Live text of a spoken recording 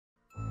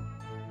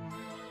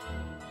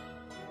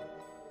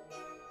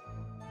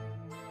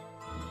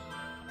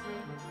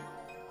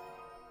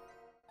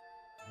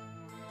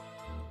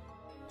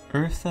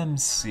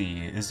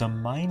EarthMC is a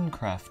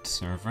Minecraft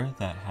server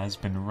that has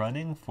been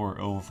running for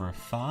over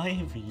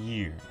 5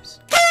 years.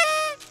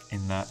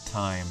 In that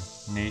time,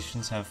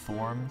 nations have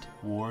formed,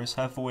 wars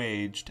have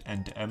waged,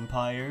 and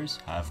empires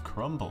have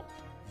crumbled.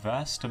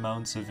 Vast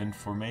amounts of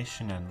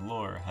information and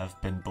lore have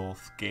been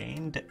both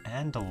gained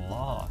and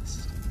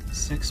lost.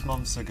 6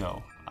 months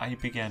ago, I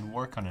began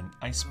work on an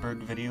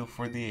iceberg video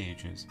for the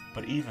ages,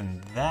 but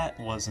even that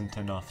wasn't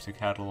enough to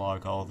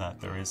catalog all that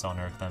there is on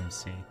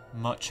EarthMC.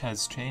 Much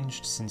has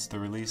changed since the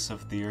release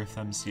of the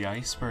EarthMC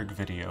Iceberg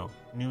video.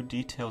 New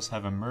details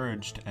have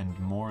emerged and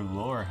more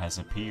lore has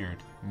appeared.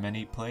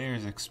 Many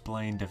players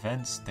explained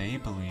events they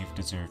believe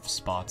deserve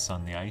spots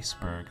on the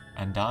iceberg,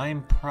 and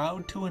I'm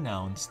proud to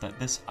announce that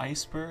this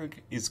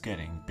iceberg is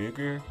getting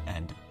bigger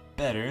and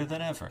better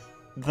than ever.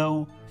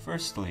 Though,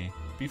 firstly,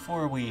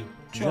 before we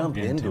jump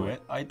into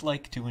it, I'd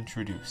like to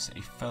introduce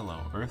a fellow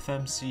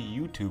EarthMC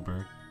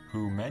Youtuber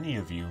who many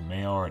of you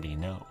may already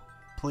know.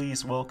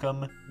 Please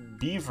welcome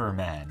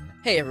Beaverman.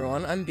 Hey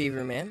everyone, I'm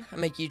Beaverman. I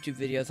make YouTube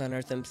videos on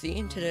EarthMC,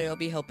 and today I'll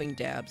be helping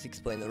Dabs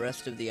explain the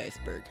rest of the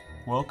iceberg.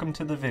 Welcome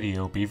to the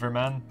video,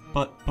 Beaverman.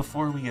 But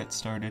before we get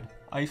started,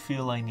 I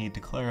feel I need to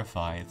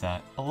clarify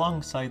that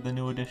alongside the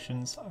new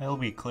additions, I'll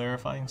be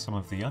clarifying some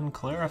of the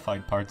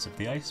unclarified parts of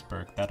the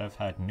iceberg that have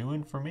had new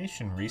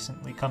information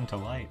recently come to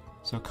light.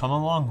 So come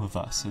along with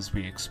us as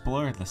we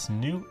explore this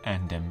new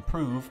and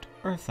improved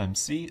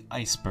EarthMC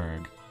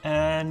Iceberg.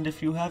 And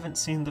if you haven't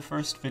seen the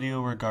first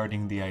video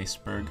regarding the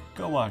iceberg,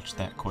 go watch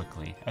that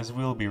quickly, as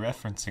we'll be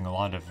referencing a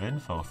lot of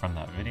info from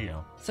that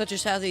video. Such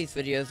as how these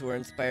videos were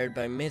inspired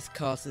by Miss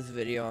Koss's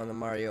video on the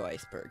Mario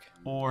iceberg.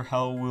 Or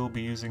how we'll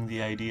be using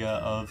the idea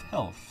of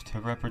health to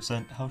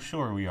represent how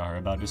sure we are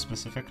about a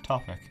specific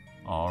topic.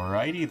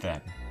 Alrighty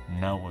then,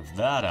 now with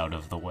that out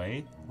of the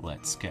way,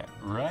 let's get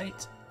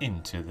right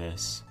into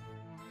this.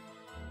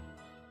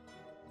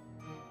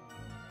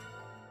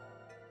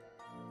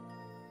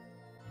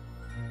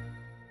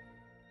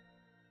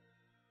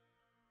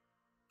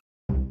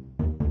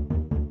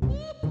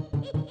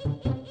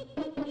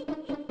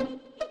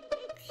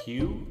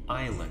 Q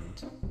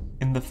Island.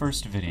 In the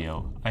first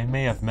video, I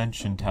may have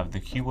mentioned how the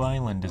Q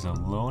Island is a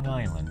lone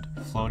island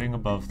floating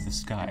above the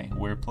sky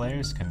where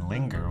players can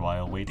linger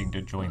while waiting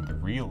to join the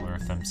real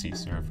EarthMC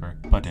server.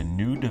 But a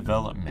new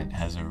development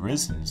has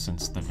arisen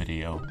since the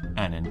video.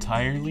 An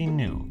entirely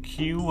new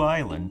Q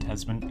Island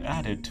has been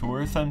added to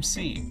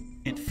EarthMC.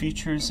 It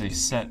features a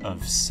set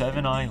of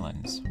 7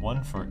 islands,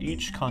 one for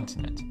each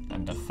continent,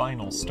 and a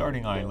final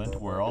starting island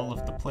where all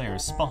of the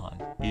players spawn.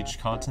 Each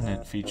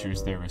continent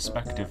features their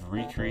respective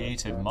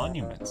recreated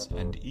monuments,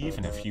 and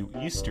even a few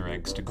Easter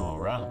eggs to go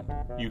around.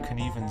 You can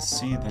even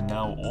see the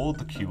now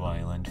old Q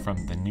Island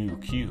from the new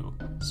Q.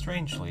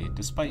 Strangely,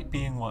 despite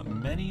being what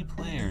many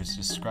players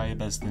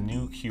describe as the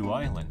new Q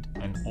Island,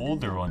 an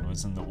older one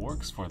was in the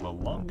works for the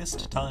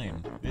longest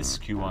time. This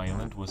Q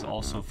Island was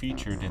also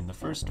featured in the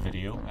first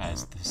video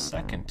as the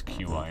second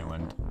Q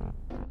Island.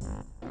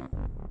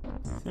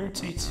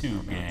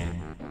 32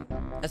 Gang.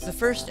 As the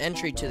first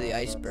entry to the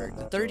iceberg,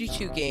 the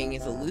 32 Gang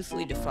is a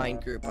loosely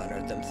defined group on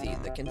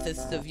EarthMC that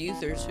consists of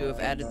users who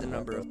have added the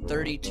number of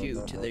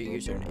 32 to their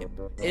username.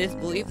 It is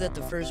believed that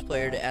the first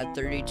player to add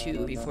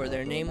 32 before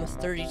their name was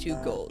 32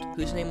 Gold,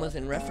 whose name was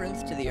in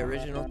reference to the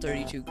original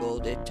 32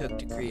 gold it took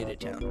to create a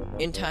town.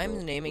 In time,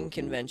 the naming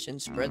convention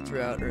spread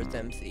throughout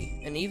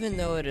EarthMC, and even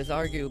though it has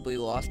arguably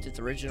lost its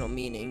original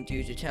meaning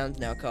due to towns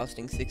now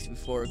costing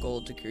 64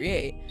 gold to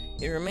create,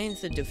 it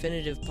remains a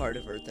definitive part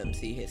of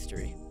EarthMC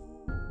history.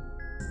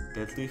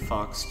 Deadly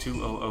Fox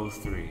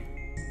 2003.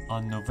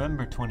 On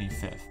November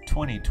 25th,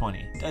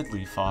 2020,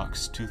 Deadly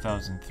Fox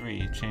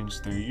 2003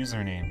 changed their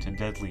username to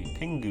Deadly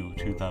Pingu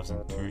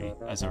 2003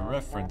 as a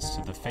reference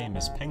to the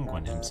famous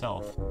penguin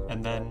himself,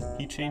 and then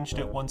he changed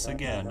it once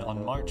again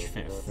on March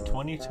 5th,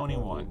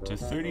 2021 to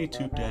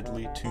 32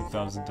 Deadly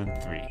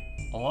 2003.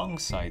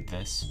 Alongside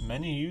this,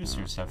 many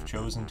users have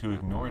chosen to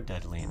ignore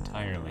Deadly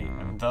entirely,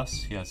 and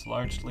thus he has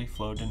largely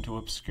flowed into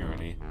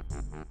obscurity.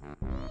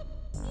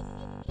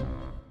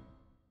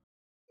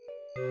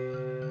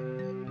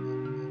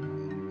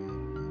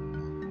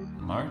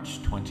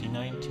 March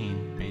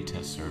 2019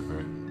 Beta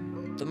Server.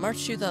 The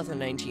March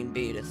 2019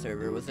 beta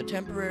server was a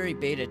temporary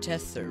beta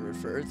test server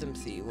for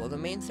EarthMC while the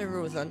main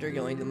server was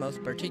undergoing the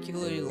most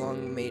particularly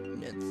long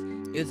maintenance.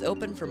 It was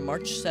open from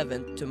March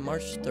 7th to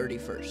March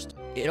 31st.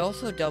 It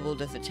also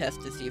doubled as a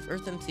test to see if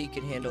EarthMC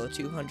could handle a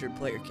 200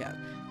 player cap.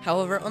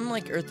 However,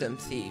 unlike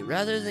EarthMC,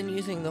 rather than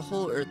using the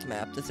whole Earth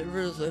map, the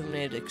server was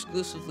limited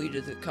exclusively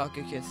to the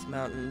Caucasus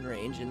mountain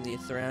range and the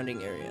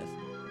surrounding areas.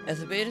 As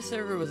the beta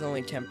server was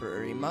only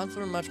temporary, mods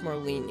were much more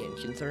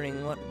lenient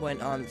concerning what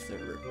went on the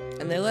server,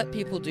 and they let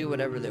people do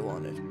whatever they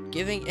wanted,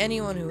 giving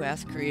anyone who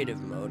asked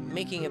creative mode,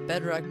 making a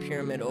bedrock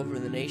pyramid over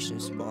the nation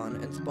spawn,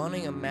 and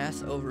spawning a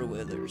mass over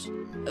withers.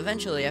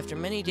 Eventually, after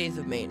many days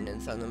of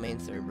maintenance on the main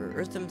server,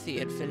 EarthMC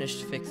had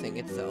finished fixing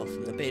itself,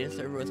 and the beta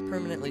server was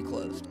permanently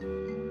closed.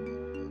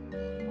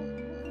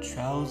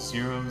 Chow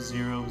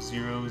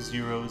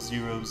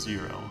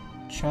 000000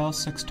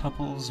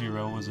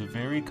 Chow600 was a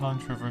very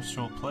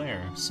controversial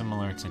player,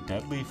 similar to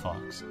Deadly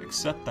Fox,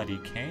 except that he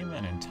came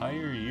an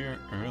entire year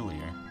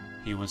earlier.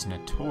 He was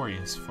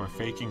notorious for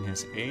faking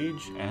his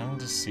age and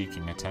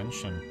seeking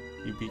attention.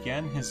 He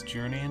began his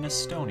journey in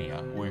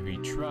Estonia, where he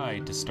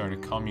tried to start a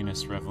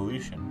communist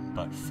revolution,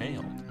 but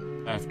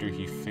failed. After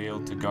he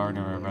failed to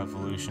garner a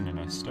revolution in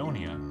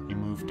Estonia, he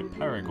moved to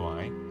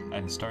Paraguay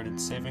and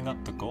started saving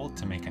up the gold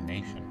to make a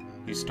nation.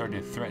 He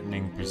started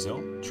threatening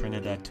Brazil,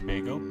 Trinidad and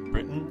Tobago,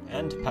 Britain,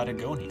 and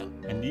Patagonia,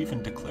 and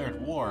even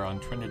declared war on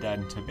Trinidad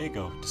and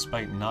Tobago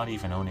despite not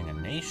even owning a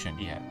nation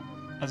yet.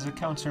 As a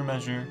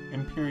countermeasure,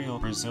 Imperial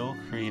Brazil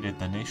created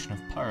the nation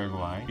of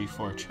Paraguay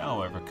before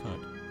Chow ever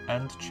could,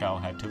 and Chow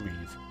had to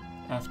leave.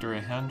 After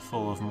a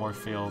handful of more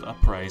failed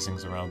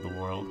uprisings around the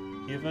world,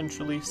 he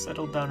eventually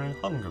settled down in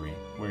Hungary,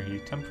 where he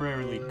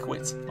temporarily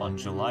quit on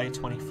July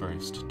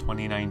 21st,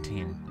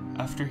 2019.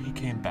 After he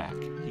came back,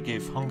 he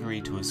gave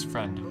Hungary to his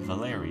friend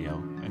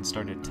Valerio and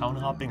started town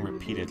hopping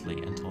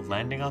repeatedly until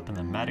landing up in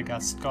the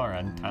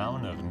Madagascaran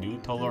town of New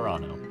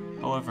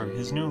Tolerano. However,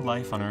 his new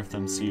life on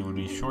EarthMC would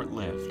be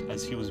short-lived,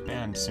 as he was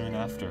banned soon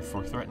after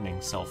for threatening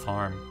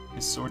self-harm.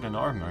 His sword and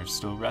armor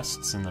still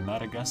rests in the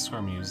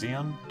Madagascar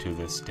Museum to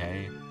this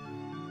day.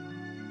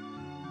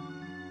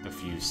 The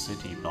Fuse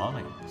City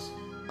bombings.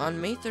 On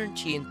May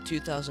 13,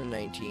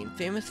 2019,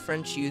 famous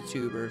French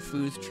YouTuber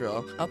Fuse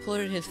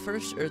uploaded his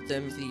first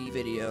EarthMC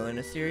video in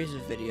a series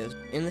of videos.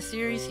 In the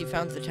series, he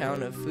found the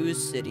town of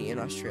Fuse City in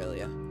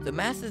Australia. The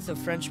masses of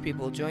French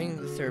people joining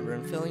the server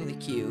and filling the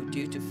queue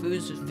due to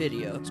Fuse's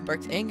video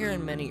sparked anger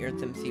in many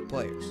EarthMC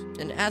players.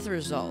 And as a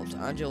result,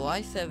 on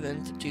July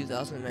 7,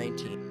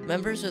 2019,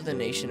 members of the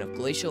nation of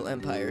Glacial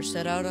Empire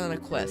set out on a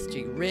quest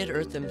to rid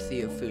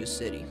EarthMC of Fuse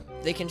City.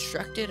 They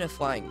constructed a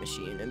flying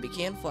machine and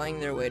began flying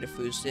their way to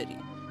Fuse City,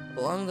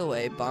 along the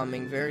way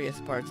bombing various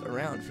parts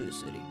around Fuse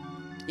City.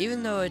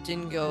 Even though it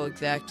didn't go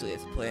exactly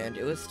as planned,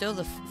 it was still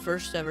the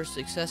first ever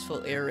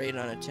successful air raid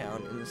on a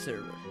town in the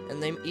server,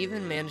 and they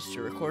even managed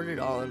to record it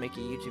all and make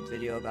a YouTube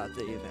video about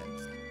the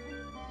events.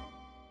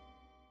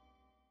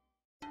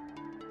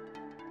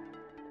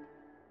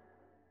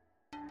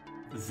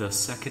 The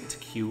second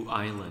Q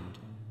Island.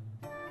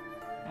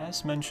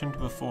 As mentioned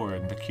before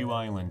in the Q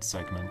Island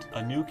segment,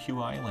 a new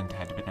Q Island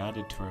had been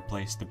added to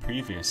replace the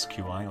previous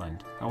Q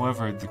Island.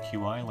 However, the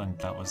Q Island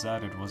that was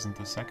added wasn't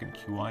the second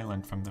Q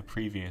Island from the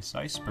previous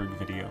Iceberg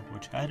video,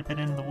 which had been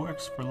in the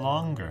works for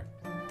longer.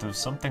 Though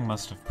something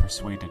must have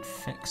persuaded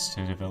Fix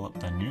to develop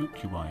the new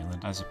Q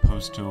Island as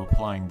opposed to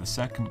applying the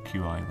second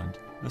Q Island.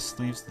 This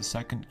leaves the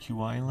second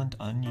Q Island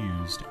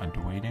unused and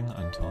waiting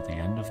until the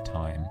end of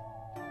time.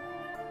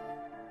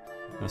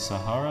 The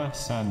Sahara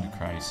Sand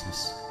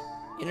Crisis.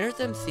 In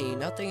EarthMC,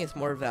 nothing is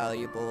more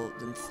valuable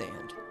than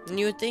sand. And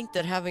you would think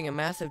that having a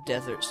massive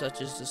desert such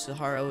as the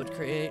Sahara would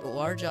create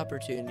large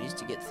opportunities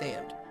to get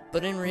sand.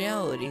 But in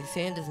reality,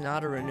 sand is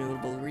not a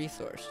renewable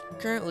resource.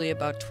 Currently,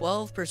 about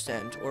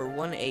 12% or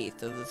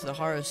 1/8 of the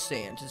Sahara's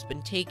sand has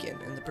been taken,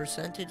 and the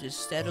percentage is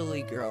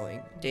steadily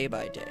growing day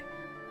by day.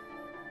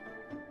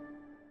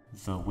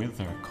 The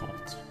Wither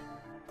Cult.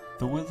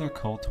 The Wither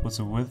Cult was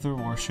a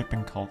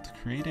wither-worshipping cult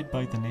created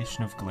by the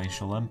nation of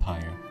Glacial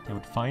Empire. They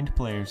would find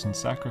players and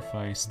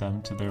sacrifice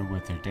them to their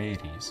wither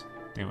deities.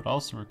 They would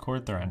also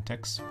record their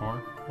antics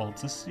for all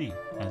to see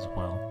as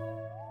well.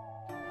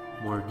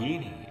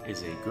 Morgini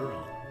is a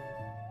girl.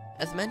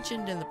 As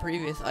mentioned in the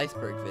previous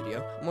Iceberg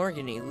video,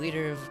 Morgini,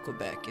 leader of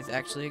Quebec, is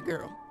actually a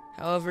girl.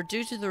 However,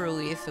 due to the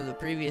release of the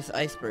previous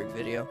Iceberg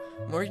video,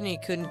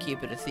 Morgini couldn't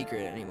keep it a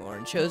secret anymore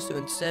and chose to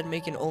instead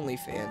make an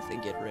OnlyFans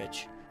and get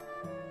rich.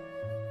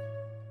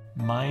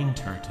 Mine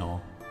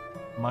Turtle.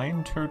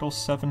 Mine Turtle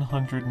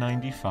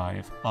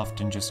 795,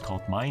 often just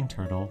called Mine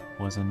Turtle,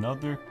 was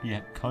another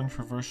yet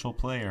controversial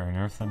player in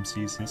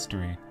EarthMC's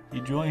history. He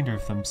joined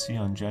EarthMC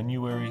on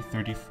January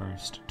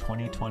 31st,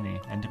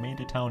 2020, and made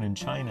a town in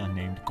China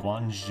named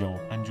Guangzhou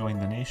and joined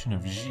the nation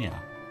of Xia.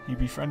 He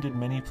befriended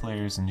many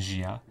players in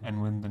Xia,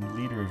 and when the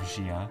leader of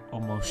Xia,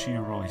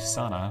 Omoshiro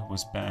Isana,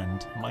 was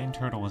banned, Mine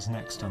Turtle was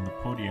next on the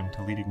podium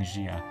to leading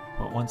Xia,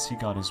 but once he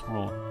got his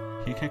role,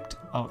 he kicked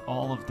out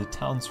all of the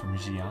towns from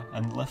Xia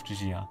and left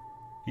Xia.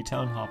 He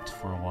town hopped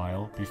for a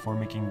while before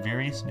making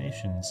various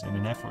nations in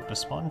an effort to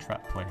spawn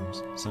trap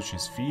players, such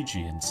as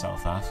Fiji and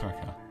South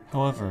Africa.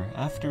 However,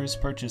 after his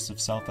purchase of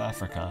South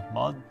Africa,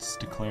 mods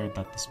declared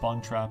that the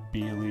spawn trap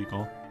be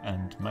illegal,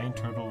 and Mine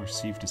Turtle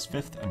received his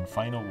 5th and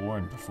final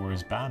warn before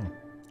his ban.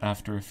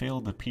 After a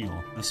failed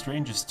appeal, the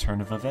strangest turn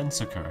of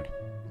events occurred.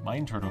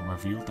 Mine Turtle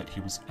revealed that he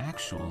was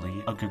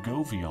actually a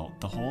Gagovialt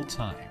the whole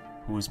time,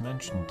 who was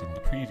mentioned in the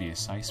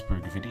previous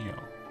Iceberg video.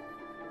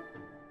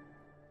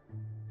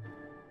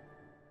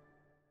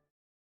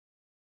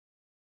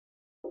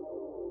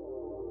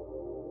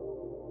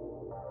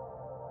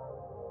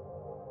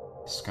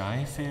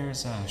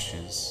 Skyfare's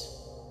Ashes.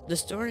 The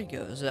story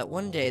goes that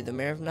one day the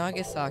mayor of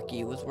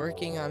Nagasaki was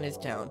working on his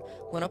town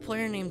when a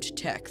player named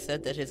Tech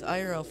said that his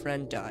IRL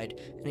friend died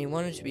and he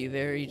wanted to be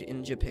buried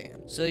in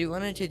Japan. So he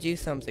wanted to do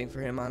something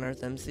for him on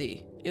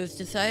EarthMC. It was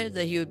decided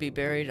that he would be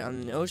buried on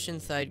an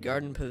oceanside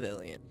garden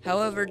pavilion.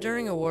 However,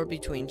 during a war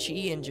between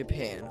Chile and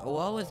Japan, a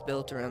wall was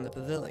built around the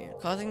pavilion,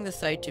 causing the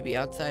site to be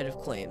outside of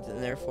claims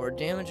and therefore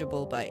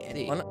damageable by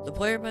any. The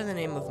player by the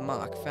name of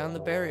Mock found the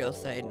burial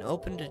site and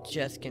opened a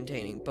chest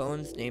containing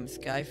bones named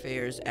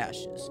Skyfayer's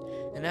ashes,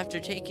 and after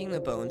taking the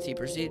bones, he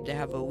proceeded to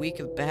have a week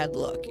of bad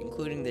luck,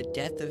 including the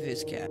death of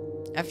his cat.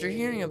 After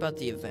hearing about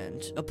the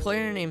event, a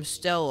player named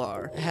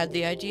Stellar had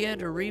the idea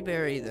to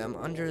rebury them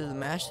under the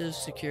massive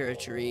Sakura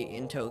tree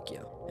in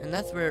Tokyo, and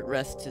that's where it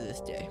rests to this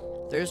day.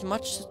 There's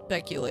much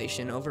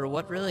speculation over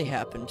what really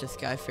happened to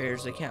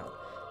Skyfayer's account.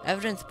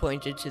 Evidence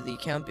pointed to the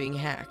account being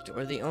hacked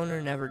or the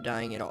owner never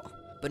dying at all,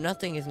 but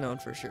nothing is known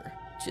for sure.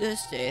 To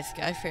this day,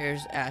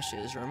 Skyfayer's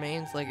ashes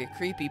remains like a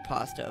creepy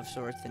pasta of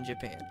sorts in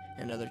Japan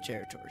and other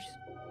territories.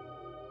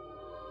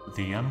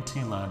 The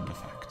empty land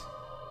effect.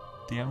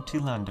 The empty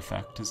land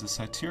effect is a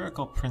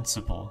satirical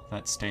principle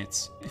that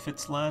states, if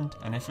it's land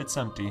and if it's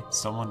empty,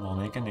 someone will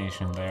make a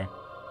nation there.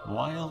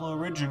 While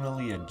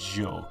originally a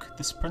joke,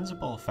 this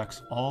principle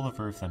affects all of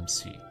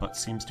EarthMC, but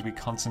seems to be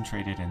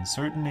concentrated in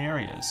certain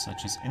areas,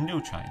 such as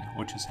Indochina,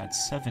 which has had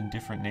 7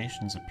 different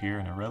nations appear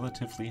in a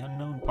relatively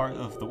unknown part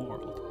of the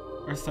world.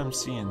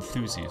 EarthMC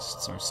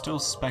enthusiasts are still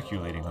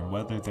speculating on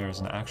whether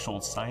there's an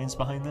actual science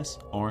behind this,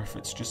 or if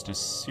it's just a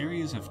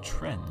series of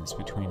trends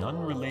between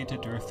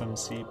unrelated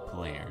EarthMC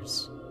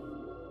players.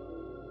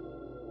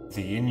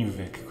 The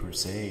Inuvik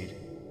Crusade.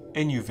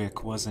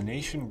 Inuvik was a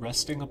nation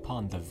resting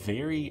upon the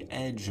very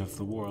edge of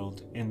the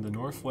world in the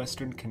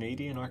northwestern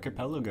Canadian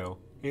archipelago.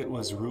 It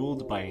was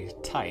ruled by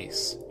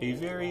Tice, a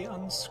very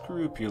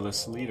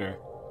unscrupulous leader.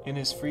 In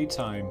his free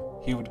time,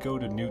 he would go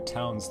to new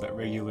towns that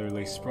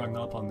regularly sprung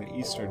up on the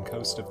eastern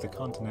coast of the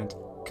continent,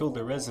 kill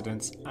the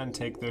residents, and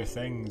take their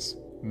things.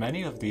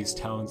 Many of these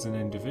towns and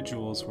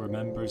individuals were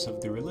members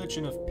of the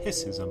religion of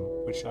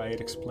Pissism, which I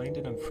had explained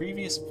in a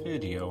previous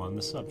video on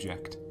the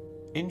subject.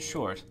 In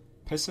short,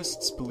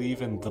 Pissists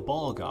believe in the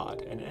Ball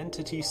God, an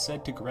entity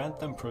said to grant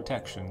them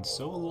protection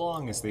so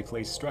long as they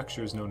place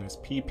structures known as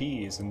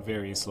PPs in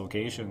various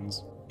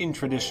locations. In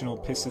traditional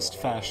Pissist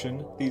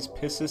fashion, these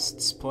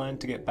Pissists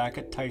planned to get back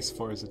at Tice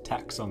for his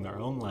attacks on their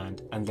own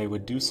land, and they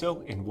would do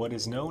so in what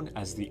is known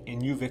as the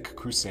Inuvik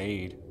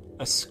Crusade.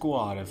 A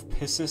squad of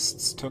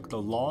Pissists took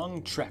the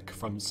long trek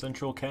from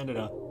central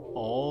Canada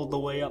all the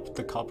way up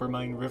the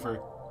Coppermine River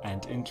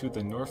and into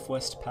the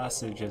Northwest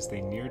Passage as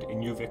they neared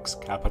Inuvik's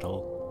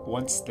capital.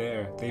 Once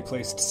there, they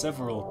placed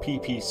several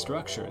PP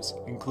structures,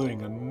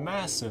 including a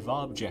massive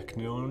object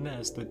known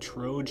as the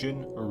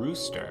Trojan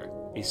Rooster,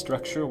 a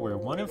structure where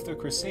one of the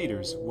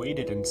Crusaders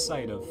waited in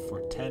sight of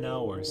for 10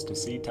 hours to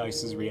see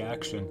Tice's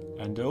reaction,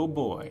 and oh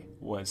boy,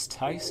 was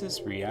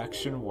Tice's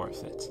reaction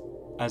worth it.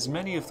 As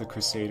many of the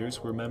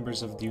Crusaders were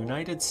members of the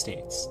United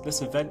States,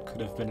 this event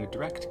could have been a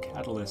direct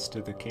catalyst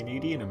to the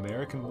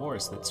Canadian-American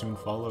Wars that soon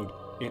followed.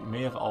 It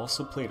may have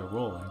also played a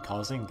role in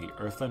causing the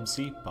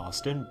EarthMC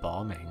Boston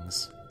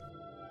bombings.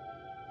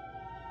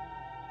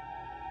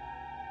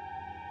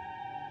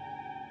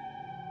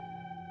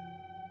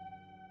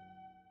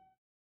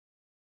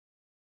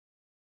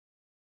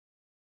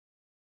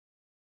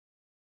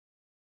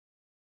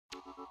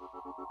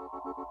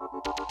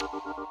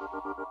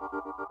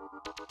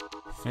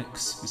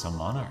 Fix is a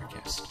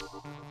monarchist.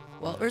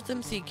 While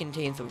EarthMC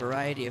contains a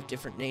variety of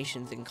different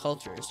nations and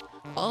cultures,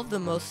 all of the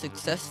most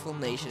successful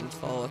nations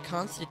follow a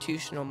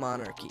constitutional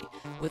monarchy,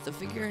 with a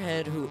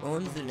figurehead who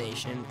owns the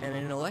nation and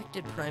an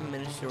elected prime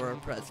minister or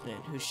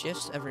president who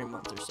shifts every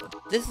month or so.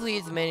 This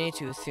leads many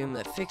to assume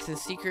that Fix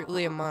is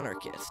secretly a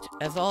monarchist,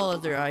 as all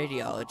other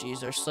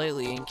ideologies are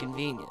slightly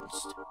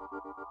inconvenienced.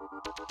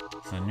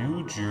 The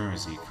New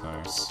Jersey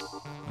Curse.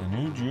 The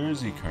New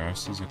Jersey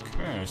Curse is a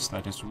curse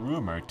that is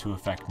rumored to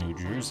affect New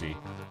Jersey.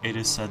 It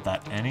is said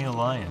that any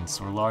alliance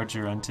or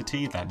larger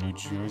entity that New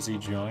Jersey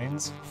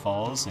joins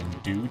falls in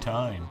due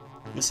time.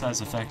 This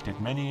has affected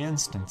many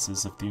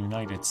instances of the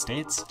United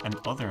States and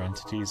other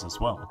entities as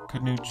well.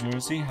 Could New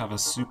Jersey have a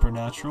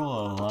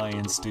supernatural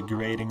alliance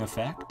degrading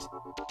effect?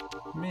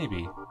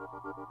 Maybe.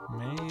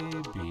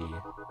 Maybe.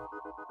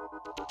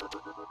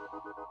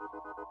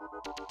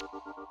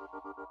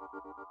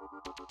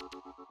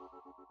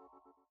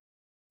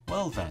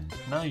 Well then,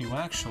 now you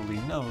actually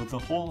know the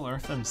whole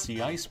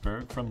EarthMC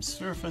Iceberg from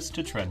surface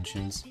to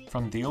trenches,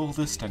 from the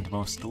oldest and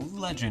most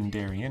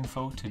legendary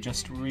info to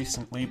just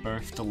recently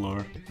birthed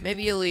lore.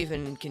 Maybe you'll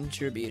even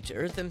contribute to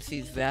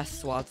EarthMC's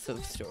vast swaths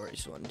of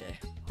stories one day.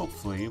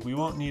 Hopefully, we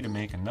won't need to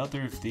make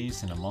another of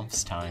these in a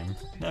month's time.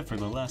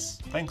 Nevertheless,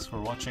 thanks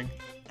for watching,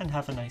 and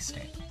have a nice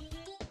day.